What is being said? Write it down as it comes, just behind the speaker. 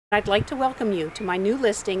I'd like to welcome you to my new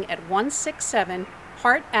listing at 167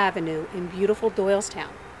 Hart Avenue in beautiful Doylestown.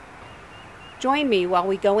 Join me while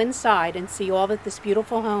we go inside and see all that this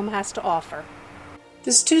beautiful home has to offer.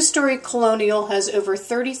 This two-story Colonial has over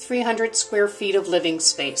 3,300 square feet of living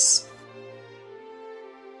space.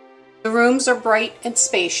 The rooms are bright and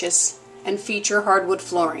spacious and feature hardwood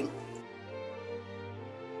flooring.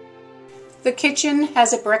 The kitchen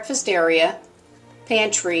has a breakfast area,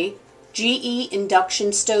 pantry, GE induction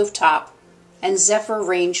stovetop, and Zepher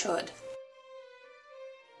range hood.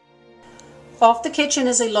 Off the kitchen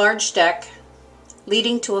is a large deck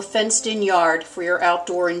leading to a fenced-in yard for your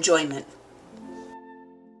outdoor enjoyment.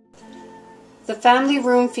 The family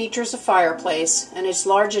room features a fireplace and is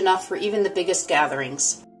large enough for even the biggest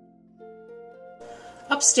gatherings.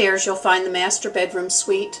 Upstairs you'll find the master bedroom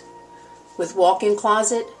suite with walk-in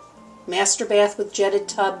closet, master bath with jetted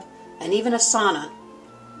tub, and even a sauna.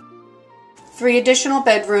 3 additional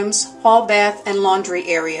bedrooms, hall, bath, and laundry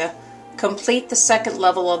area complete the second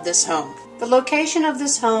level of this home. The location of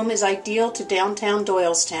this home is ideal to downtown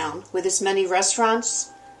Doylestown with its many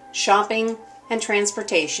restaurants, shopping, and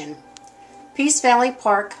transportation. Peace Valley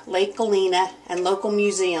Park, Lake Galena, and local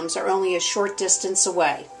museums are only a short distance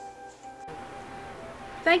away.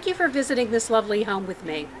 Thank you for visiting this lovely home with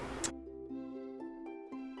me.